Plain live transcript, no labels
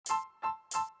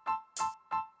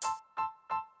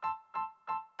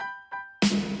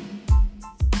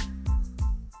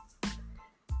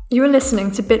You are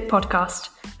listening to Bit Podcast,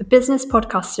 a business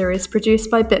podcast series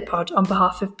produced by BitPod on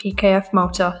behalf of PKF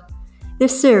Malta.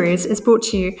 This series is brought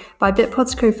to you by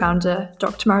BitPod's co-founder,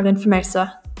 Dr. Marilyn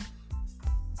Formosa.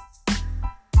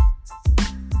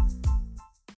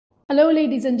 Hello,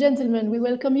 ladies and gentlemen. We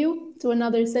welcome you to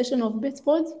another session of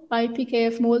BitPod by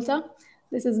PKF Malta.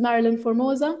 This is Marilyn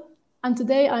Formosa, and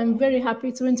today I'm very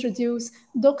happy to introduce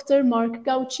Dr. Mark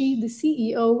Gauci, the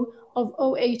CEO of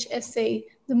OHSA,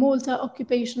 the Malta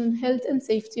Occupational Health and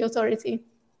Safety Authority.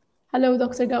 Hello,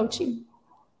 Dr. Gauci.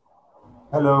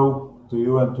 Hello to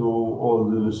you and to all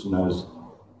the listeners.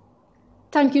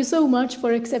 Thank you so much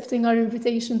for accepting our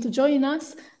invitation to join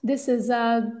us. This is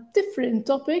a different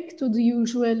topic to the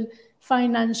usual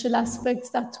financial aspects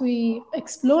that we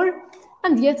explore,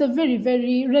 and yet a very,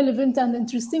 very relevant and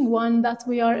interesting one that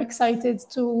we are excited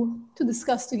to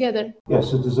discuss together.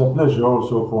 Yes, it is a pleasure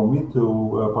also for me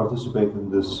to participate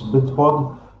in this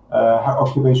BitPod.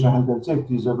 Occupational health and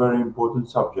safety is a very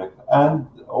important subject, and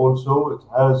also it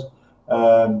has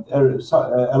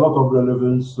a lot of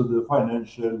relevance to the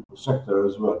financial sector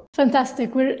as well.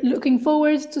 Fantastic. We're looking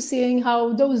forward to seeing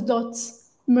how those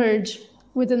dots merge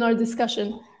within our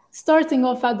discussion. Starting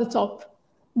off at the top,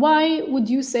 why would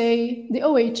you say the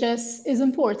OHS is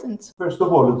important? First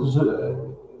of all, it is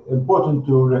important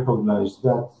to recognize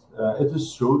that it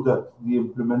is true that the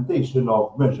implementation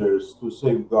of measures to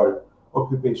safeguard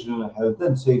occupational health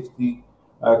and safety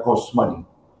costs money.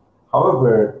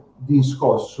 However, these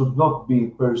costs should not be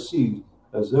perceived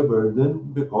as a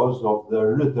burden because of the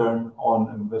return on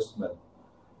investment.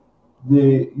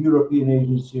 The European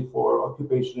Agency for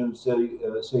Occupational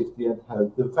Safety and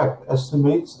Health, in fact,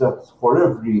 estimates that for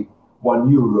every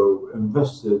 €1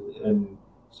 invested in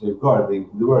safeguarding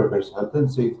the workers' health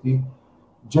and safety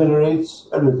generates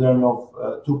a return of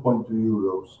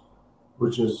 €2.2,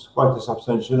 which is quite a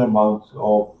substantial amount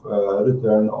of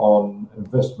return on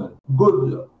investment.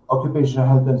 Good occupational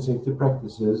health and safety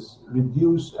practices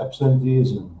reduce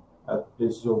absenteeism at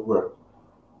places of work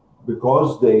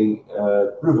because they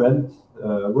prevent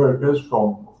workers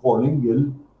from falling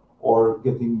ill or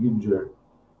getting injured.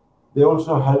 They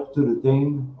also help to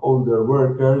retain older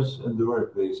workers in the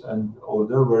workplace, and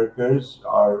older workers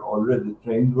are already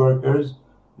trained workers.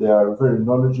 They are very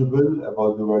knowledgeable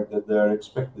about the work that they are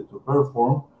expected to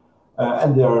perform,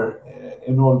 and they are,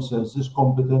 in all senses,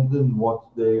 competent in what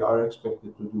they are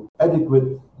expected to do.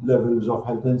 Adequate levels of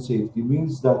health and safety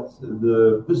means that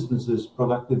the business's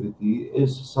productivity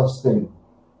is sustained,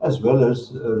 as well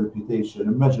as reputation.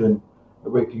 Imagine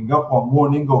waking up one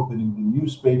morning, opening the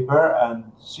newspaper,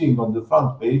 and seeing on the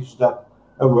front page that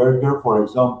a worker, for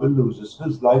example, loses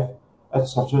his life at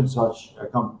such and such a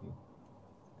company.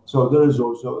 So there is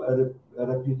also a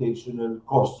reputational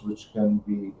cost which can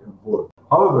be involved.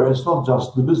 However, it's not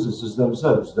just the businesses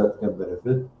themselves that can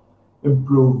benefit.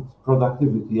 Improved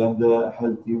productivity and a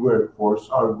healthy workforce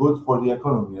are good for the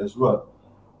economy as well,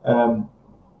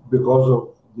 because of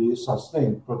the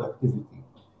sustained productivity.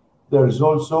 There is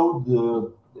also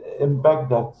the impact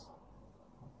that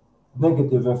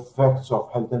negative effects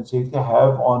of health and safety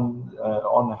have on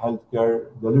healthcare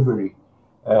delivery.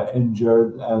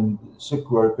 Injured and sick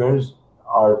workers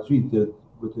are treated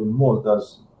within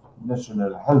Malta's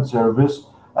National Health Service,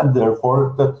 and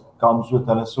therefore that comes with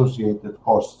an associated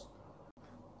cost.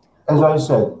 As I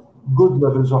said, good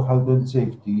levels of health and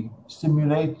safety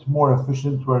stimulate more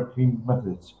efficient working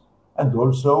methods and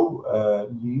also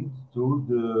lead to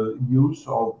the use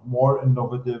of more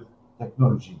innovative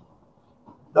technology.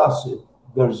 Thus,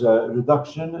 there's a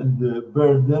reduction in the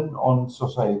burden on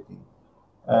society.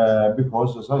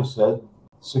 Because, as I said,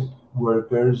 sick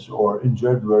workers or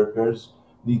injured workers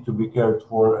need to be cared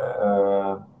for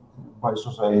by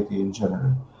society in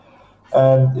general.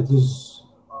 And it is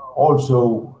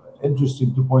also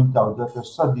interesting to point out that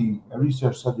a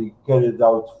research study carried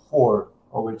out for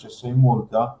OHSA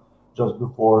Malta just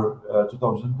before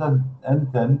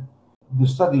 2010, the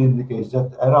study indicates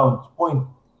that around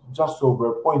just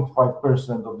over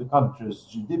 0.5% of the country's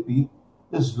GDP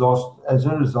is lost as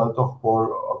a result of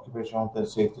poor occupational health and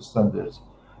safety standards.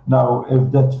 Now, if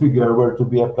that figure were to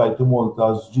be applied to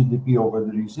Malta's GDP over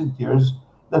the recent years,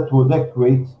 that would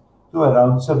equate to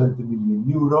around €70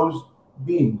 million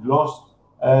being lost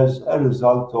as a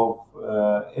result of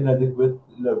inadequate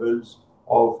levels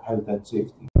of health and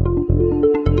safety.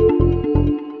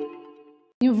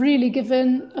 You've really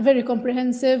given a very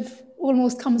comprehensive,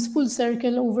 almost comes full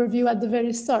circle overview at the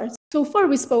very start. So far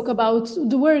we spoke about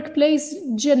the workplace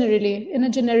generally, in a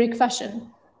generic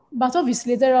fashion. But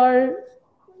obviously there are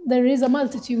there is a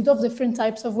multitude of different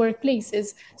types of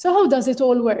workplaces. So how does it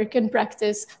all work in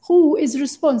practice? Who is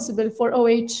responsible for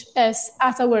OHS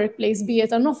at a workplace, be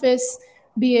it an office,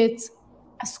 be it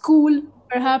a school,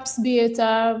 perhaps, be it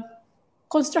a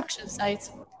construction site?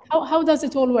 How does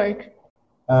it all work?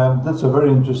 That's a very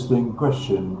interesting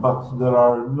question, but there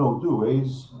are no two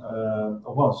ways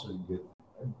of answering it.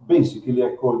 Basically,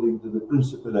 according to the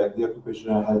Principal Act, the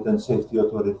Occupational Health and Safety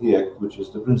Authority Act, which is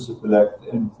the Principal Act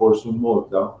in force in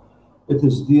Malta, it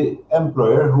is the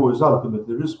employer who is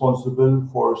ultimately responsible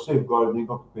for safeguarding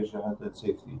occupational health and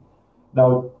safety.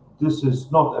 Now, this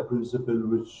is not a principle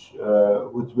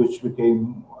with which we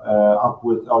came up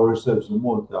with ourselves in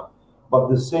Malta, but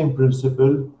the same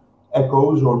principle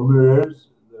echoes or mirrors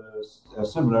a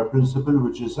similar principle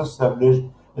which is established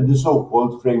in the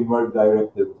so-called Framework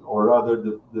Directive, or rather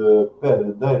the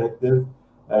parent directive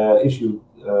issued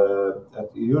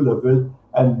at EU level,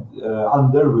 and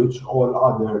under which all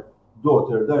other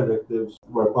daughter directives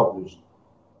were published.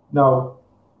 Now,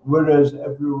 whereas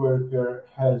every worker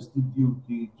has the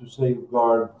duty to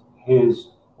safeguard his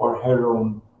or her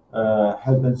own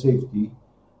health and safety,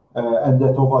 and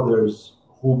that of others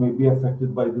who may be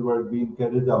affected by the work being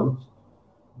carried out,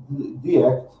 the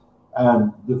Act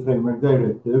and the Framework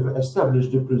Directive establish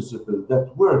the principle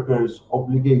that workers'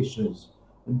 obligations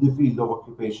in the field of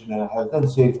occupational health and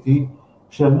safety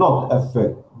shall not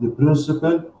affect the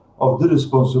principle of the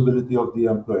responsibility of the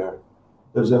employer.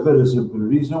 There's a very simple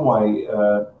reason why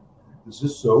this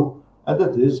is so, and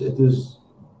that is it is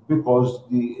because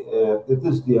it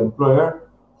is the employer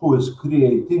who is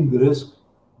creating risk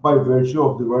by virtue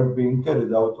of the work being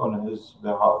carried out on his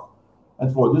behalf.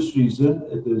 And for this reason,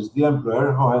 it is the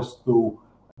employer who has to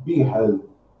be held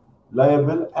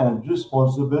liable and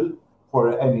responsible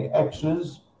for any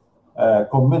actions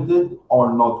committed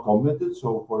or not committed,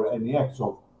 so for any acts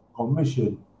of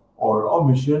commission or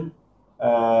omission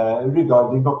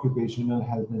regarding occupational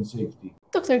health and safety.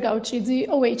 Dr. Gauci, the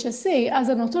OHSA as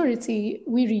an authority,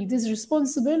 we read, is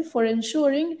responsible for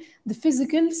ensuring the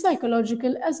physical,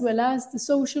 psychological, as well as the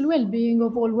social well-being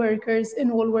of all workers in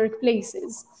all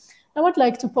workplaces. Now, I'd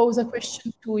like to pose a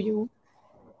question to you.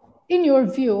 In your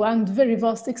view and very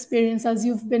vast experience, as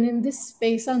you've been in this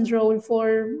space and role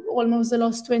for almost the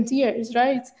last 20 years,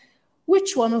 right?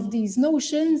 Which one of these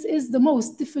notions is the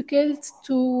most difficult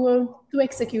to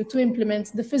execute, to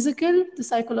implement? The physical, the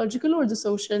psychological, or the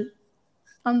social?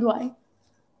 And why?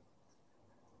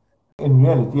 In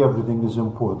reality, everything is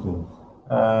important.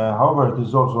 However, it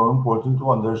is also important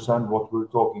to understand what we're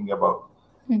talking about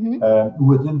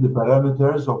within the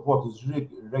parameters of what is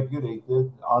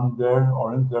regulated under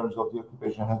or in terms of the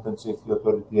Occupational Health and Safety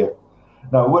Authority Act.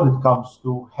 Now, when it comes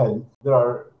to health, there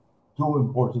are two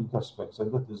important aspects,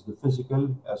 and that is the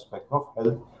physical aspect of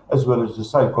health as well as the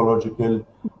psychological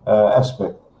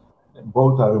aspect.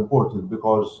 Both are important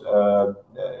because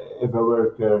if a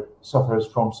worker suffers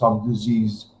from some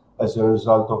disease as a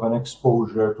result of an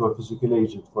exposure to a physical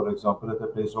agent, for example, at a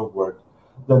place of work,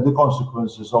 then the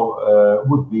consequences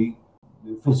would be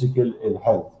physical ill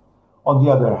health. On the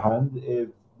other hand, if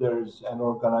there's an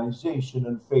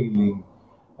organizational failing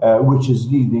which is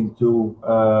leading to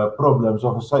problems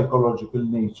of a psychological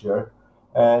nature,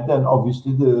 then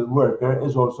obviously the worker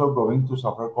is also going to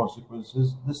suffer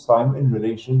consequences, this time in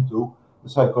relation to the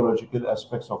psychological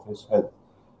aspects of his health.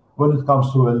 When it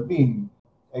comes to well-being,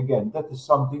 again, that is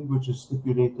something which is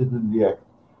stipulated in the Act.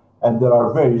 And there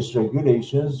are various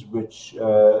regulations which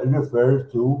refer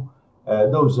to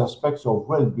those aspects of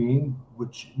well-being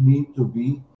which need to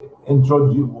be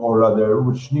introduced, or rather,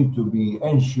 which need to be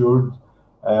ensured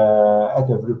at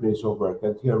every place of work.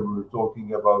 And here we're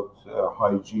talking about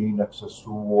hygiene, access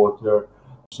to water,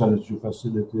 sanitary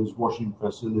facilities, washing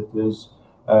facilities,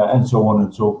 and so on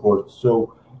and so forth.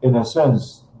 So, in a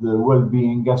sense, the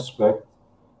well-being aspect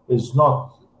is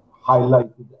not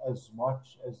highlighted as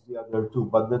much as the other two,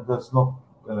 but that does not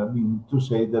mean to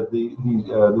say that the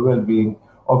well-being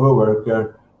of a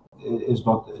worker is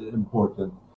not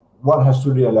important. One has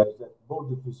to realize that both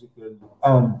the physical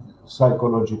and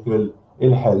psychological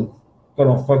ill health can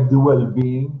affect the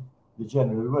well-being, the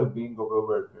general well-being of a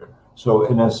worker. So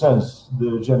in a sense,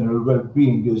 the general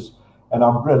well-being is an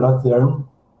umbrella term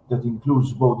that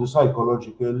includes both the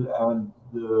psychological and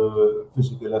the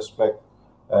physical aspect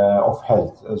of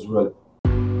health as well.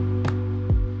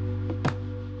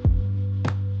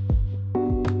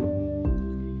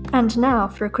 And now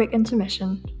for a quick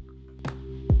intermission.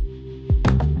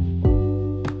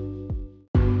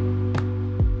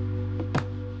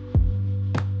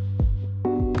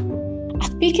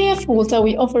 At PKF Malta,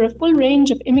 we offer a full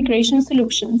range of immigration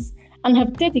solutions and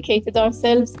have dedicated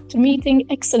ourselves to meeting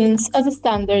excellence as a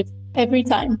standard. every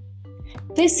time.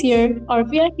 This year, our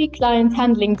VIP client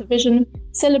handling division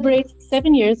celebrates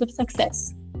 7 years of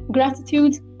success,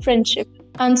 gratitude, friendship,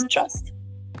 and trust.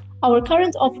 Our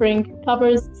current offering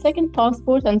covers second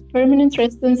passport and permanent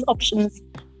residence options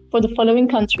for the following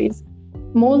countries: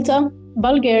 Malta,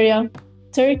 Bulgaria,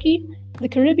 Turkey, the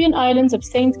Caribbean islands of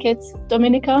St. Kitts,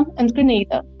 Dominica, and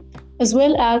Grenada, as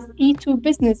well as E2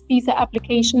 business visa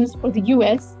applications for the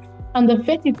US and the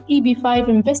vetted EB5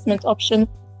 investment option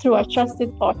through our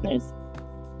trusted partners.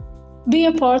 Be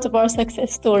a part of our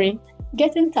success story.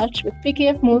 Get in touch with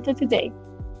PKF Malta today.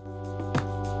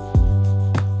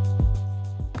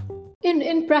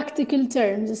 In practical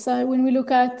terms, when we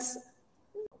look at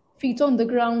feet on the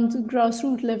ground,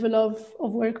 grassroots level of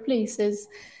workplaces,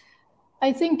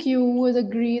 I think you would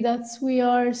agree that we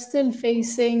are still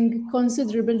facing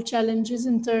considerable challenges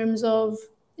in terms of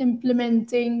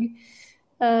implementing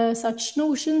such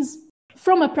notions.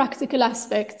 From a practical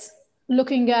aspect,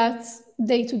 looking at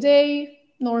day-to-day,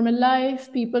 normal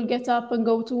life, people get up and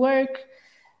go to work,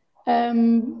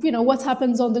 what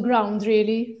happens on the ground,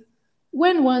 really.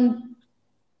 When one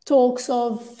talks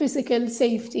of physical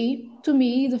safety, to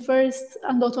me, the first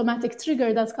and automatic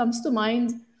trigger that comes to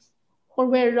mind, or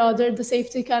where rather the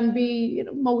safety can be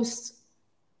most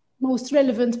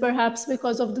relevant perhaps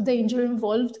because of the danger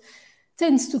involved,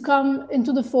 tends to come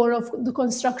into the fore of the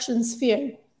construction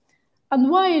sphere. And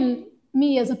while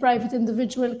me as a private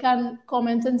individual can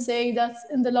comment and say that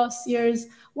in the last years,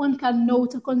 one can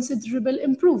note a considerable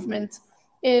improvement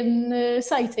in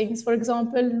sightings. For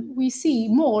example, we see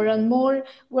more and more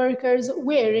workers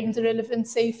wearing the relevant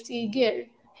safety gear,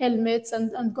 helmets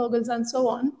and goggles and so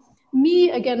on.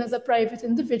 Me, again, as a private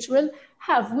individual,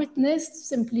 have witnessed,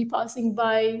 simply passing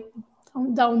by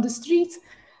down the street,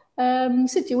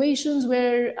 situations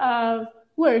where a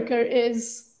worker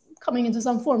is coming into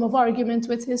some form of argument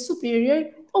with his superior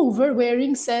over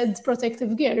wearing said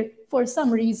protective gear. For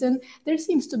some reason, there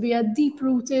seems to be a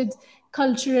deep-rooted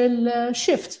cultural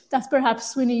shift that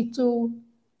perhaps we need to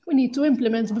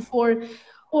implement before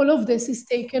all of this is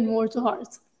taken more to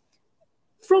heart.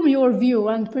 From your view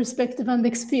and perspective and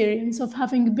experience of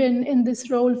having been in this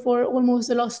role for almost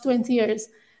the last 20 years,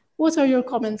 what are your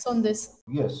comments on this?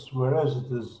 Yes, whereas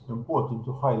it is important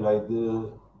to highlight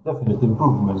the definite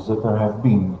improvements that there have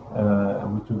been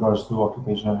with regards to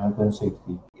occupational health and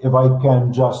safety. If I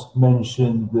can just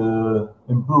mention the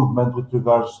improvement with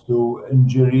regards to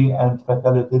injury and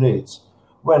fatality rates.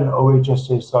 When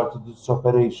OHSA started its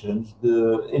operations,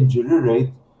 the injury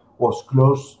rate was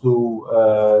close to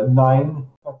 9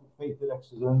 fatal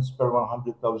accidents per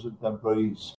 100,000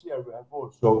 employees. Here we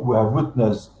have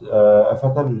witnessed a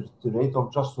fatality rate of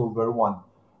just over 1.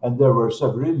 And there were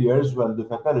several years when the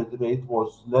fatality rate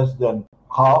was less than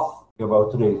half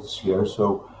about rates here.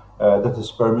 So that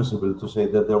is permissible to say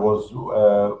that there was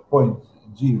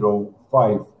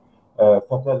 0.05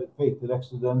 fatal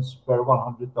accidents per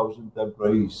 100,000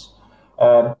 employees.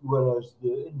 Whereas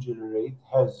the injury rate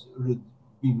has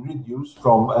been reduced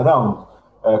from around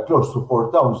close to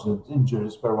 4,000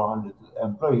 injuries per 100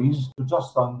 employees to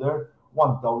just under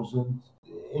 1,000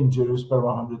 injuries per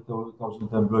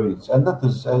 100,000 employees. And that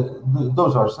is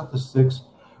those are statistics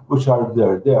which are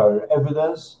there. They are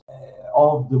evidence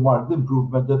of the marked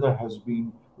improvement that there has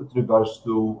been with regards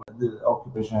to the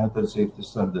occupational health and safety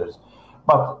standards.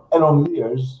 But along the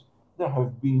years, there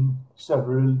have been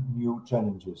several new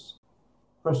challenges.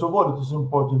 First of all, it is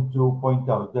important to point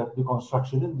out that the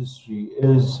construction industry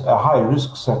is a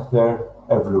high-risk sector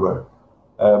everywhere.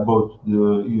 Both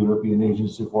the European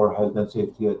Agency for Health and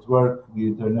Safety at Work, the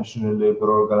International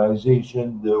Labour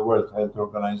Organization, the World Health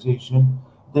Organization,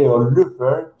 they all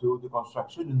refer to the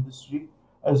construction industry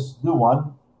as the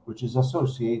one which is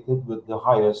associated with the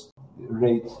highest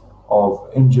rate of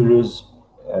injuries,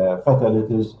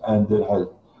 fatalities, and ill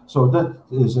health. So that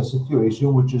is a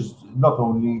situation which is not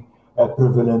only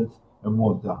prevalent in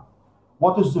Malta.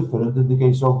 What is different in the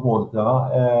case of Malta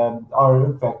are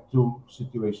in fact two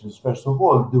situations. First of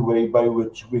all, the way by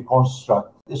which we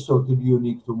construct is totally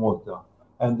unique to Malta.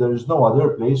 And there is no other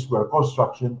place where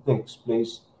construction takes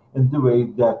place in the way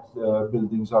that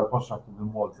buildings are constructed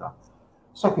in Malta.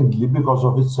 Secondly, because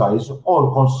of its size,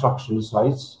 all construction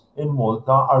sites in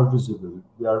Malta are visible.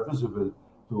 They are visible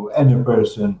to any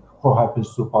person who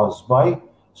happens to pass by.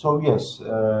 So yes,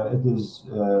 it is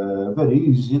very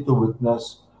easy to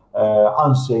witness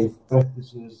unsafe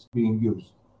practices being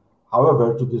used.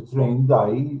 However, to the trained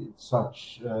eye,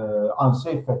 such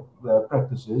unsafe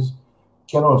practices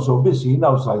can also be seen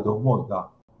outside of Malta.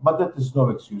 But that is no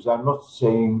excuse. I'm not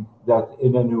saying that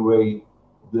in any way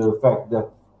the fact that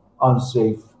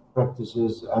unsafe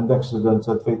practices and accidents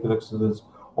and fatal accidents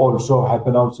also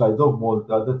happen outside of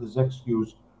Malta that is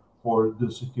excuse for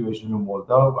the situation in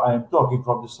Malta. I am talking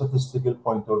from the statistical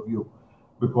point of view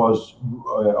because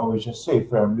OHSA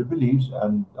firmly believes,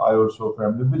 and I also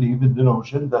firmly believe in the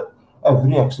notion that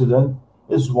every accident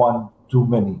is one too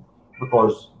many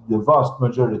because the vast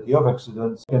majority of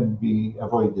accidents can be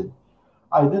avoided.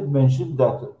 I did mention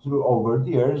that through over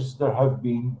the years there have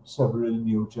been several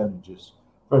new challenges.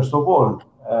 First of all,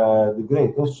 the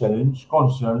greatest challenge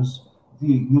concerns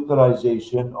the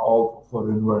utilization of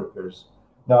foreign workers.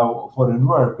 Now, foreign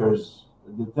workers,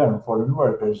 the term foreign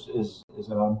workers is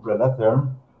an umbrella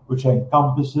term which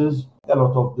encompasses a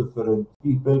lot of different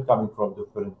people coming from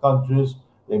different countries.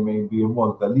 They may be in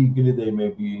Malta legally, they may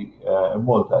be in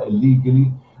Malta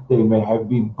illegally, they may have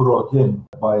been brought in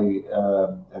by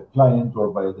a client or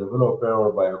by a developer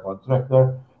or by a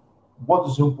contractor. What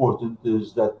is important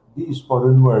is that these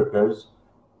foreign workers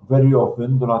very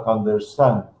often do not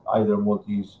understand either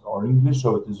Maltese or English,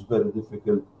 so it is very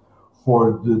difficult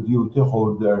for the duty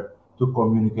holder to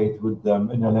communicate with them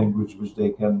in a language which they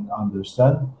can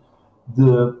understand.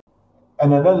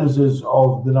 An analysis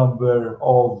of the number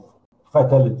of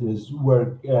fatalities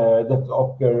that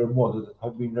occur in Malta that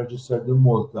have been registered in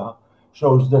Malta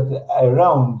shows that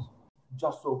around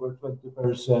just over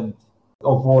 20%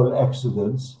 of all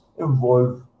accidents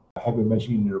involve heavy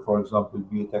machinery, for example,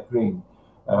 be it a crane,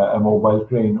 a mobile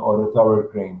crane or a tower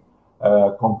crane,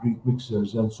 concrete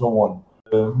mixers, and so on.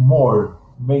 More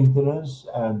maintenance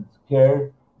and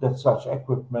care that such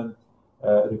equipment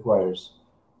requires.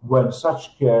 When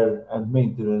such care and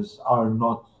maintenance are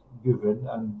not given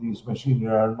and these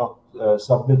machinery are not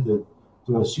submitted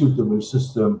to a suitable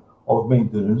system of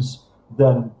maintenance,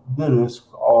 then the risk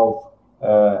of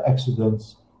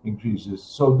accidents increases.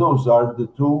 So those are the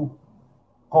two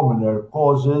commoner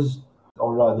causes,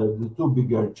 or rather the two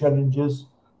bigger challenges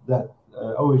that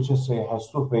OHSA has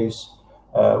to face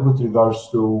with regards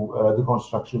to the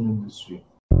construction industry.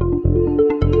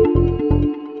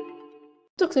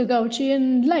 Dr. Gauci,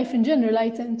 in life in general, I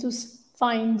tend to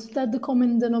find that the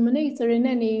common denominator in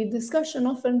any discussion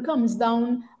often comes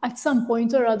down at some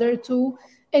point or other to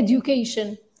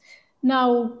education.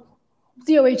 Now,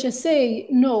 the OHSA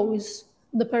knows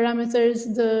the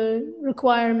parameters, the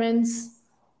requirements,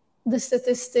 the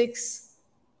statistics,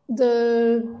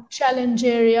 the challenge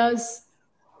areas,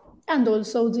 and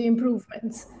also the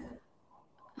improvements.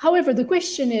 However, the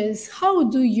question is, how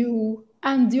do you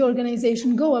and the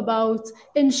organization go about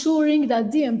ensuring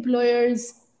that the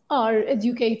employers are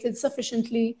educated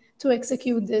sufficiently to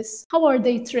execute this? How are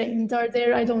they trained? Are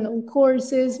there, I don't know,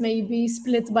 courses, maybe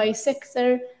split by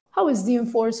sector? How is the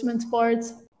enforcement part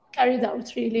carried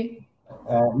out, really?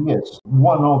 Yes,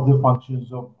 one of the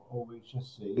functions of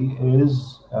OHSA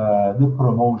is the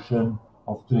promotion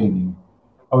of training.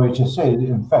 OHSA,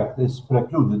 in fact, is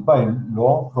precluded by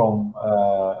law from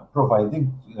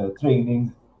providing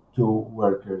training to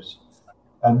workers.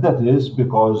 And that is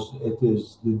because it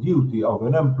is the duty of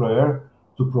an employer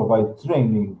to provide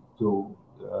training to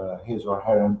his or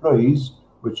her employees,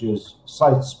 which is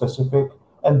site-specific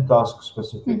and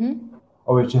task-specific.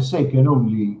 OHSA can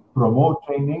only promote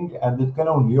training and it can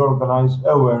only organize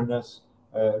awareness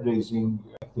raising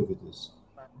activities.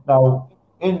 Now,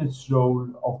 in its role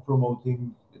of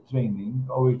promoting training,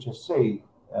 OHSA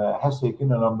has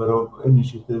taken a number of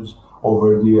initiatives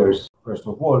over the years. First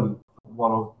of all,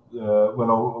 when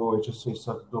OHSA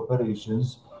started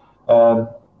operations,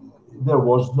 there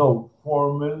was no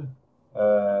formal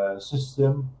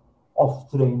system of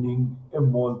training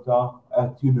in Malta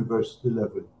at university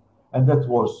level. And that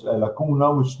was a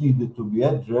lacuna which needed to be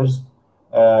addressed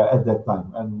at that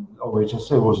time. And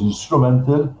OHSA was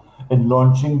instrumental in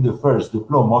launching the first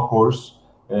diploma course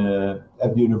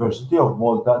at the University of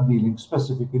Malta dealing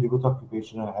specifically with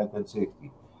occupational health and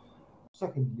safety.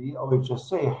 Secondly,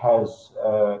 OHSA has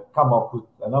come up with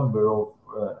a number of,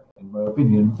 in my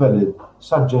opinion, valid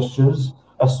suggestions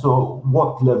as to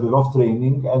what level of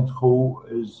training and who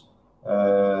is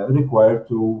required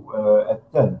to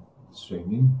attend this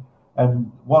training.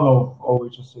 And one of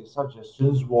OHSA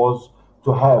suggestions was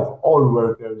to have all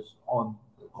workers on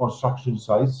construction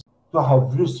sites to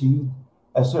have received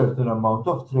a certain amount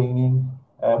of training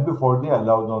before they are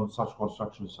allowed on such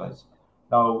construction sites.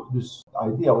 Now, this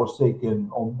idea was taken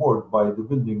on board by the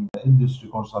Building Industry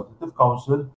Consultative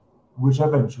Council, which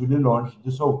eventually launched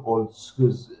the so-called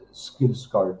skills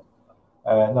card.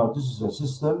 Now, this is a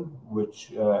system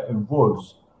which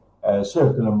involves a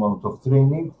certain amount of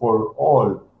training for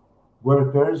all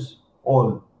workers,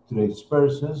 all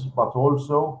tradespersons, but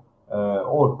also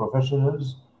all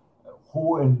professionals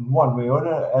who in one way or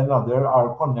another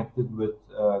are connected with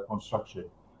construction.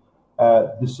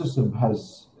 The system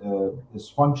is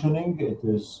functioning.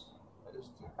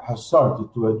 Has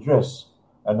started to address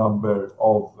a number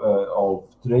of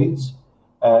trades,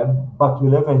 but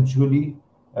will eventually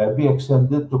be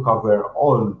extended to cover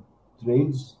all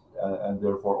trades and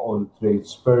therefore all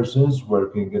tradespersons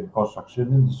working in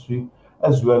construction industry,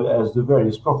 as well as the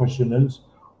various professionals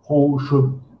who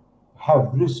should have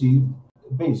received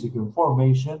basic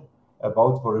information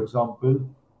about, for example,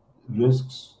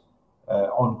 risks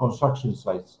on construction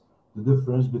sites, the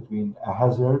difference between a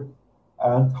hazard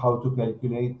and how to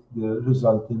calculate the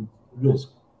resultant risk,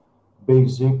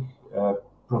 basic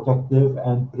protective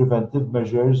and preventive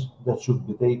measures that should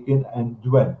be taken and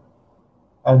when.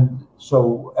 And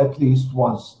so at least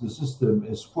once the system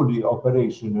is fully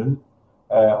operational,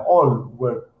 all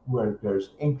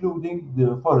workers, including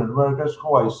the foreign workers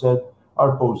who I said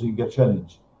are posing a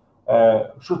challenge,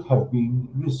 should have been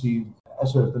received a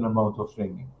certain amount of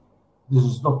training. This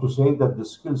is not to say that the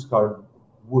skills card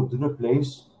would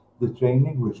replace the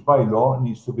training which by law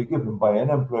needs to be given by an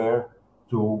employer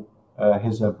to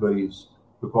his employees,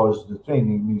 because the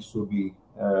training needs to be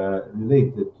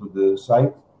related to the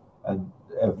site, and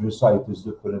every site is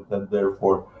different, and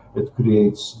therefore it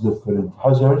creates different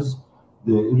hazards.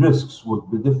 The risks would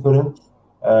be different,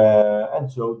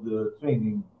 and so the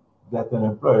training that an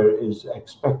employer is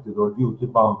expected or duty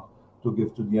bound to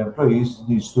give to the employees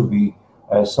needs to be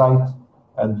site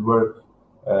and work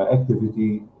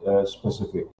activity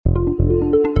specific.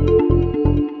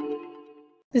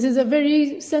 This is a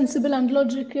very sensible and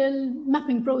logical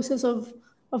mapping process of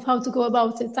how to go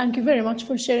about it. Thank you very much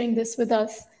for sharing this with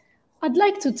us. I'd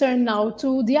like to turn now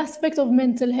to the aspect of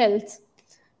mental health,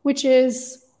 which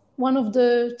is one of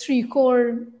the three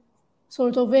core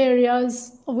sort of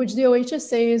areas of which the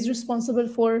OHSA is responsible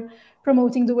for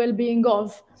promoting the well-being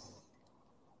of.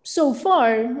 So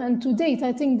far and to date,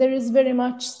 I think there is very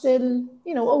much still,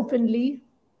 openly,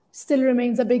 still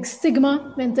remains a big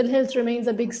stigma. Mental health remains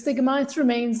a big stigma. It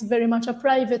remains very much a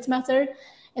private matter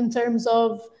in terms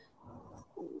of,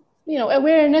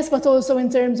 awareness, but also in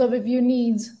terms of if you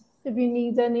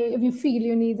feel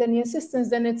you need any assistance,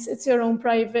 then it's your own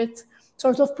private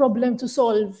sort of problem to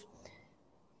solve.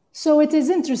 So it is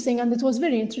interesting, and it was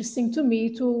very interesting to me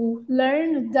to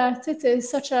learn that it is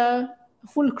such a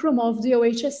fulcrum of the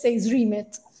OHSA's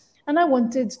remit. And I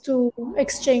wanted to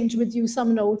exchange with you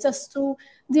some notes as to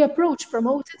the approach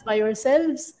promoted by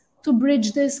yourselves to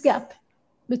bridge this gap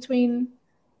between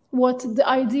what the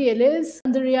ideal is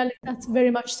and the reality that very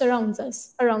much surrounds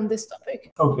us around this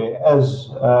topic. Okay, as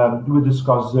we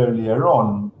discussed earlier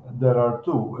on, there are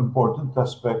two important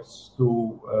aspects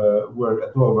to a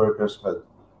worker's health,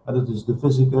 and it is the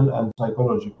physical and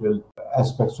psychological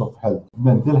aspects of health.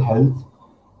 Mental health,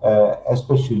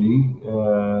 especially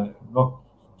not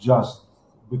just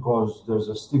because there's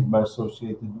a stigma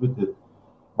associated with it,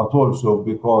 but also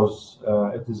because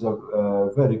it is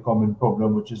a very common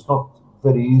problem which is not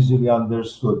very easily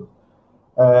understood,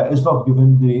 is not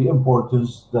given the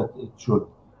importance that it should.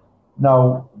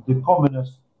 Now, the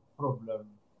commonest problem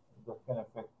that can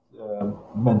affect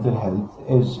mental health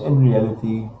is in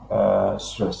reality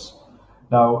stress.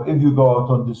 Now, if you go out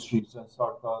on the streets and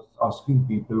start asking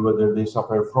people whether they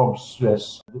suffer from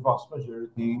stress, the vast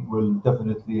majority will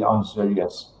definitely answer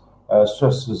yes.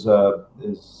 Stress is a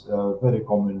very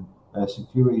common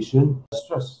situation.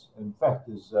 Stress, in fact,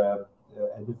 is a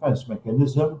defense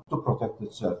mechanism to protect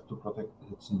itself, to protect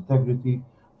its integrity,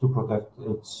 to protect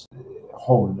its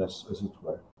wholeness, as it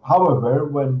were. However,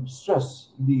 when stress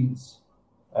leads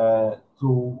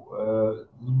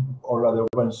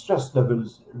when stress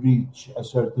levels reach a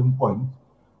certain point,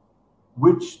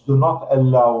 which do not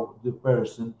allow the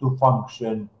person to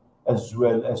function as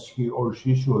well as he or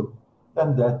she should,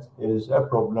 then that is a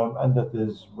problem, and that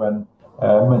is when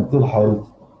mental health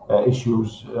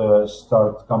issues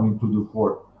start coming to the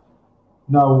fore.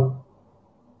 Now,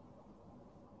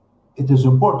 it is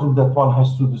important that one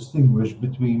has to distinguish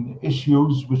between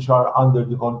issues which are under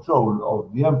the control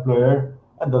of the employer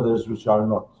and others which are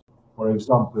not. For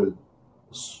example,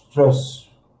 stress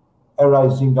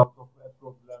arising out of a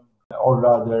problem, or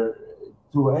rather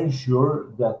to ensure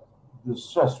that the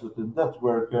stress within that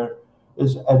worker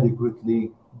is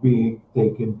adequately being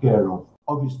taken care of.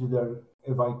 Obviously,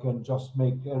 if I can just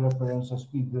make a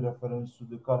speedy reference to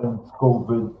the current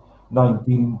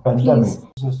COVID-19 pandemic,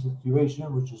 it's a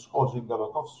situation which is causing a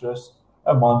lot of stress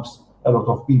amongst a lot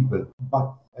of people.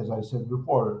 But as I said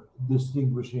before,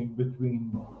 distinguishing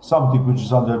between something which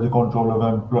is under the control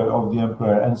of the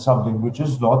employer and something which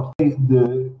is not,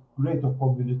 the rate of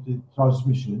community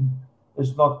transmission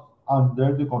is not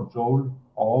under the control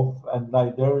of, and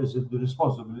neither is it the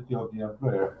responsibility of the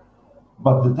employer.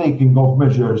 But the taking of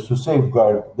measures to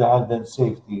safeguard the health and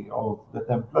safety of that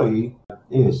employee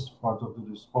is part of the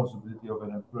responsibility of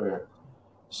an employer.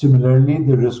 Similarly,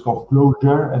 the risk of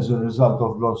closure as a result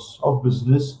of loss of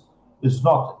business is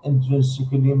not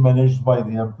intrinsically managed by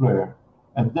the employer,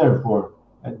 and therefore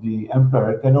the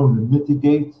employer can only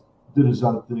mitigate the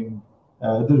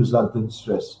resultant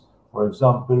stress. For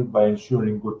example, by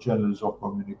ensuring good channels of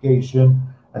communication,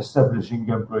 establishing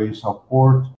employee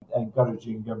support,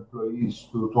 encouraging employees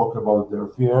to talk about their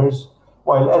fears,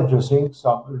 while addressing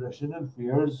some irrational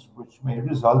fears which may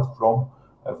result from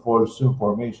false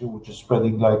information which is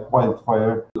spreading like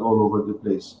wildfire all over the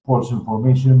place. False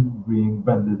information being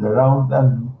banded around,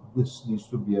 and this needs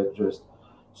to be addressed.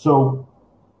 So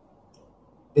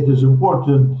it is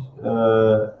important,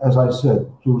 as I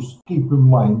said, to keep in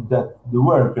mind that the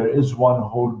worker is one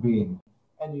whole being.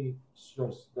 Any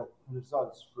stress that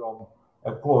results from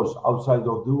a cause outside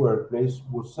of the workplace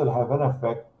will still have an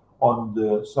effect on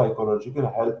the psychological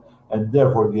health and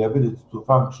therefore the ability to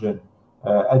function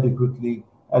adequately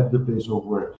at the place of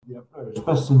work. The employer's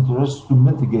best interest to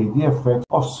mitigate the effects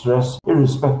of stress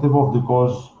irrespective of the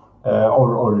cause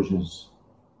or origins.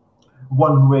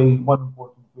 One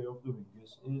important way of doing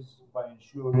this is by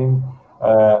ensuring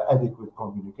adequate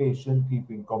communication,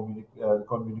 keeping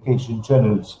communication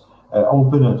channels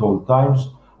open at all times,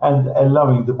 and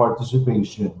allowing the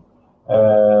participation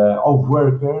of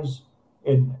workers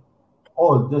in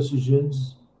all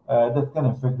decisions that can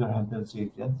affect their health and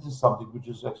safety. And this is something which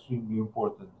is extremely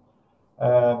important.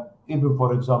 Even,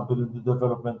 for example, in the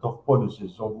development of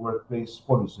policies, of workplace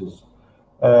policies,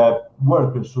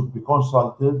 workers should be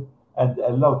consulted and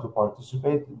allowed to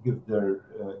participate, give their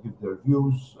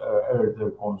views, air their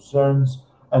concerns,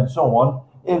 and so on,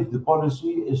 if the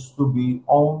policy is to be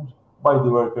owned by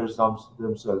the workers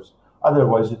themselves.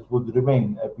 Otherwise, it would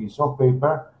remain a piece of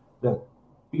paper that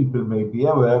people may be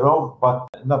aware of, but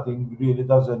nothing really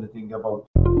does anything about.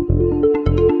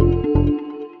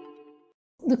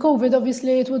 The COVID,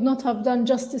 obviously, it would not have done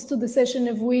justice to the session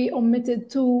if we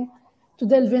omitted to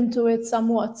delve into it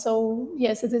somewhat. So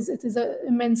yes, it is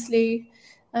immensely,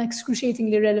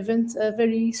 excruciatingly relevant, a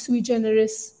very sui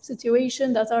generis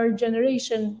situation that our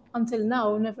generation until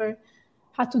now never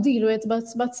had to deal with,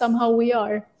 but somehow we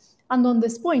are. And on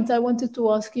this point, I wanted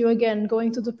to ask you again,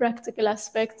 going to the practical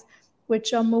aspect,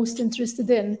 which I'm most interested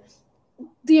in.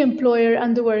 The employer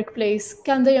and the workplace,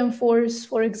 can they enforce,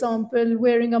 for example,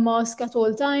 wearing a mask at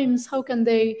all times? How can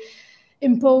they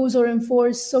impose or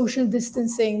enforce social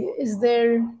distancing? Is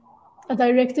there a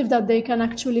directive that they can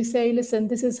actually say, listen,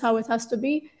 this is how it has to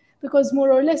be? Because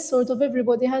more or less sort of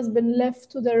everybody has been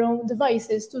left to their own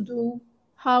devices to do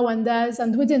how and as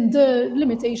and within the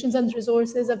limitations and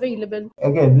resources available.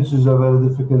 Again, this is a very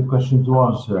difficult question to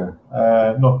answer,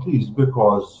 not least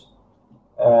because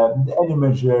any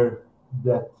measure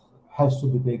that has to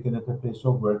be taken at a place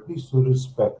of work needs to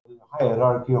respect the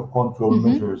hierarchy of control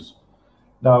measures.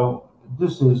 Now,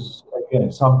 this is,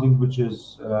 again, something which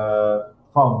is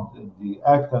found in the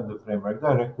Act and the Framework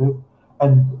Directive,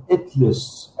 and it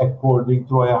lists, according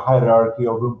to a hierarchy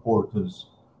of importance,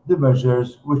 the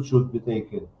measures which should be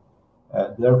taken.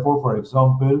 Therefore, for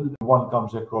example, one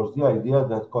comes across the idea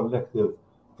that collective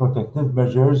protective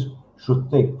measures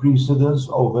should take precedence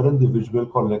over individual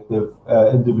protective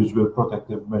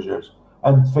measures.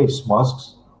 And face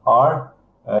masks are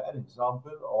an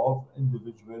example of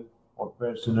individual or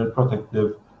personal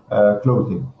protective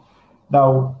clothing.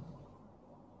 Now,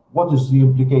 what is the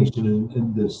implication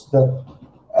in this? That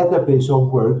at a place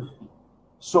of work,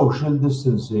 social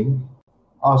distancing,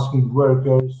 asking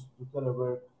workers to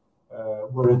telework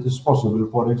where it is possible,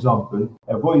 for example,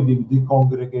 avoiding the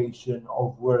congregation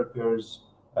of workers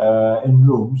in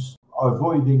rooms,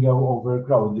 avoiding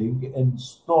overcrowding,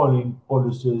 installing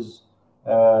policies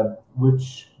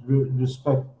which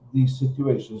respect these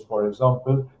situations. For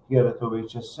example, here at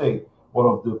OHSA, one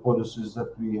of the policies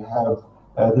that we have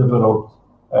developed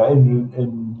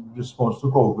in response to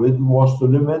COVID was to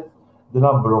limit the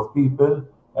number of people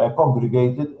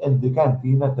congregated in the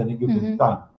canteen at any given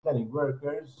time, telling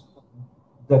workers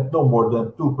that no more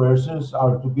than 2 persons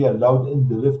are to be allowed in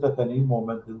the lift at any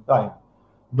moment in time.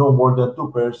 No more than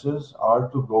 2 persons are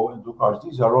to go into cars.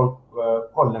 These are all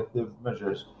collective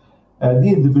measures. The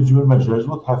individual measures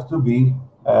would have to be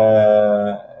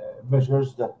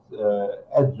measures that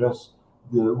address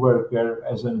the worker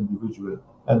as an individual,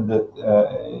 and that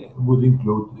would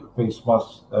include face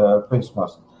masks.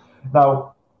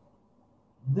 Now,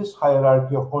 this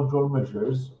hierarchy of control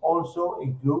measures also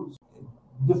includes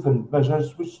different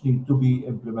measures which need to be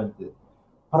implemented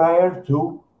prior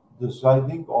to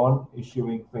deciding on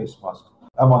issuing face masks.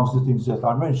 Amongst the things that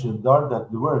are mentioned are that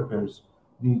the workers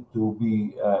need to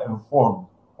be informed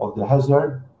of the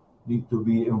hazard, need to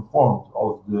be informed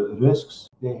of the risks.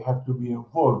 They have to be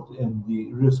involved in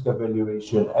the risk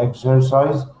evaluation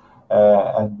exercise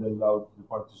and allow the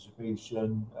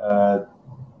participation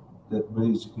that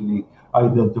basically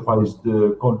identifies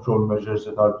the control measures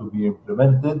that are to be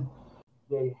implemented.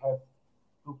 They have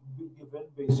to be given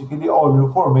basically all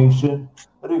information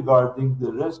regarding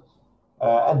the risks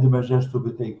and the measures to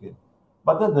be taken.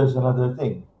 But then there's another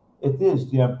thing. It is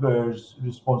the employer's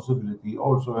responsibility,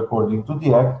 also according to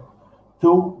the Act,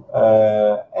 to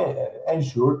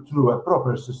ensure through a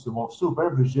proper system of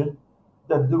supervision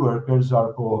that the workers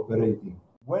are cooperating.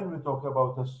 When we talk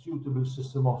about a suitable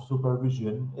system of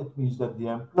supervision, it means that the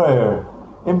employer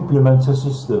implements a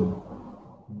system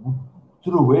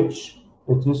through which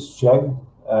it is checked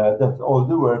that all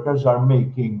the workers are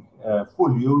making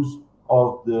full use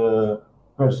of the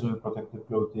personal protective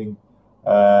clothing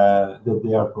that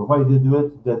they are provided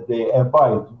with, that they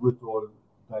abide with all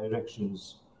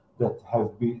directions that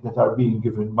are being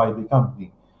given by the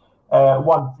company.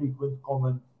 One frequent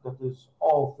comment that is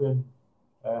often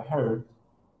heard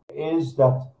is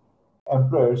that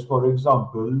employers, for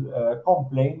example,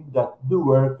 complain that the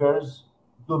workers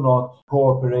do not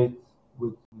cooperate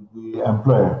with the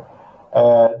employer.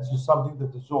 This is something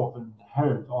that is often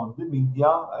heard on the media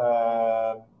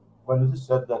when it is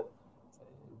said that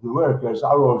the workers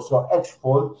are also at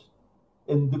fault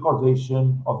in the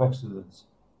causation of accidents.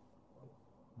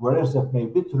 Whereas that may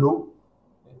be true,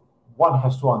 one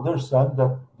has to understand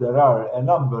that there are a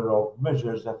number of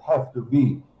measures that have to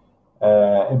be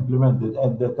implemented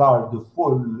and that are the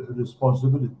full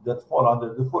responsibility, that fall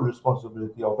under the full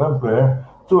responsibility of employer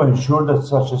to ensure that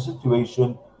such a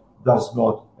situation does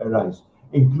not arise,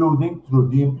 including through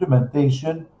the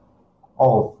implementation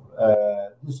of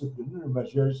disciplinary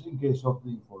measures in case of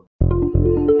default.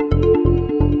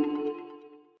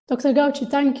 Dr. Gauci,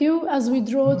 thank you. As we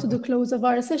draw to the close of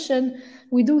our session,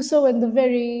 we do so in the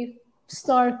very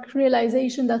stark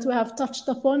realization that we have touched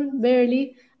upon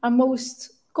barely a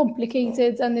most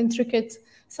complicated and intricate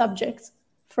subject,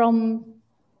 from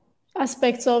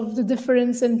aspects of the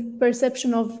difference in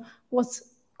perception of what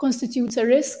constitutes a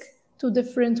risk to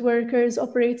different workers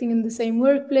operating in the same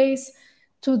workplace,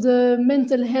 to the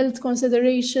mental health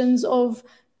considerations of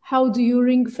how do you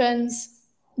ring fence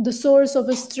the source of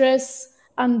a stress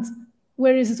and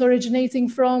where is it originating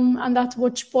from, and at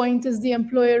which point is the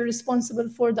employer responsible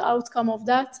for the outcome of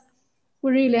that.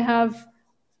 We really have,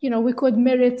 we could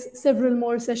merit several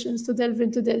more sessions to delve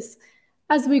into this.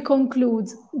 As we conclude,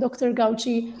 Dr.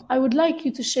 Gauci, I would like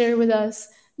you to share with us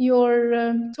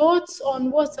your thoughts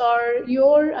on what are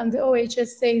your and the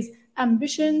OHSA's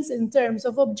ambitions in terms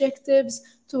of objectives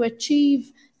to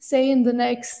achieve, say, in the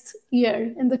next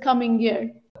year, in the coming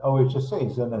year.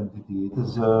 OHSA is an entity. It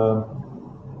is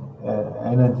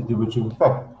an entity which, in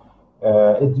fact,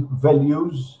 it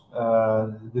values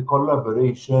the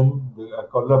collaboration, the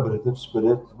collaborative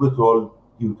spirit with all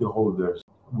duty holders.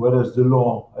 Whereas the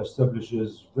law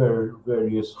establishes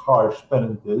various harsh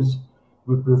penalties,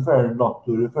 we prefer not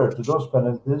to refer to those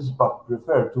penalties, but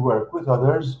prefer to work with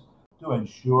others to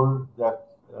ensure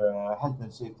that health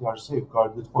and safety are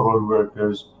safeguarded for all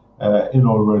workers in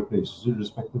all workplaces,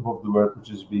 irrespective of the work which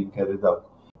is being carried out.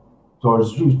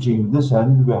 Towards reaching this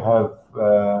end,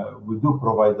 we do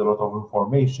provide a lot of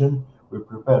information. We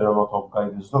prepare a lot of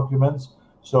guidance documents,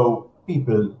 so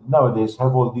people nowadays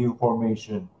have all the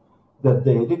information that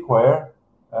they require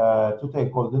to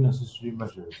take all the necessary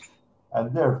measures.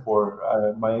 And therefore,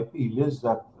 my appeal is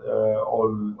that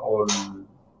all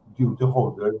duty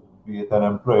holders, be it an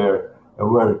employer, a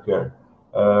worker,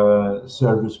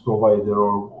 service provider,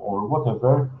 or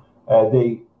whatever,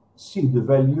 they see the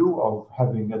value of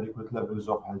having adequate levels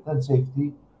of health and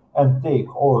safety and take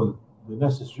all the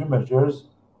necessary measures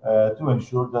to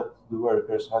ensure that the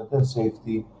workers' health and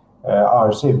safety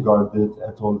are safeguarded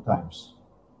at all times.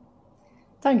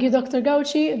 Thank you, Dr.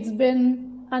 Gauci. It's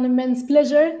been an immense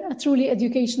pleasure, a truly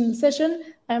educational session.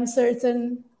 I am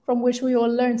certain from which we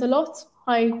all learned a lot.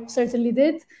 I certainly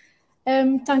did.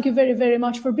 Thank you very, very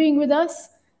much for being with us.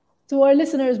 To our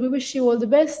listeners, we wish you all the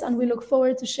best and we look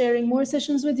forward to sharing more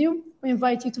sessions with you. We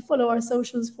invite you to follow our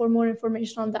socials for more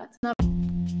information on that.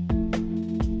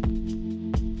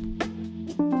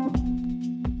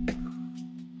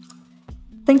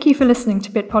 Thank you for listening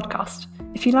to Bit Podcast.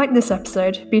 If you like this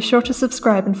episode, be sure to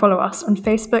subscribe and follow us on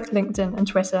Facebook, LinkedIn, and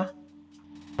Twitter.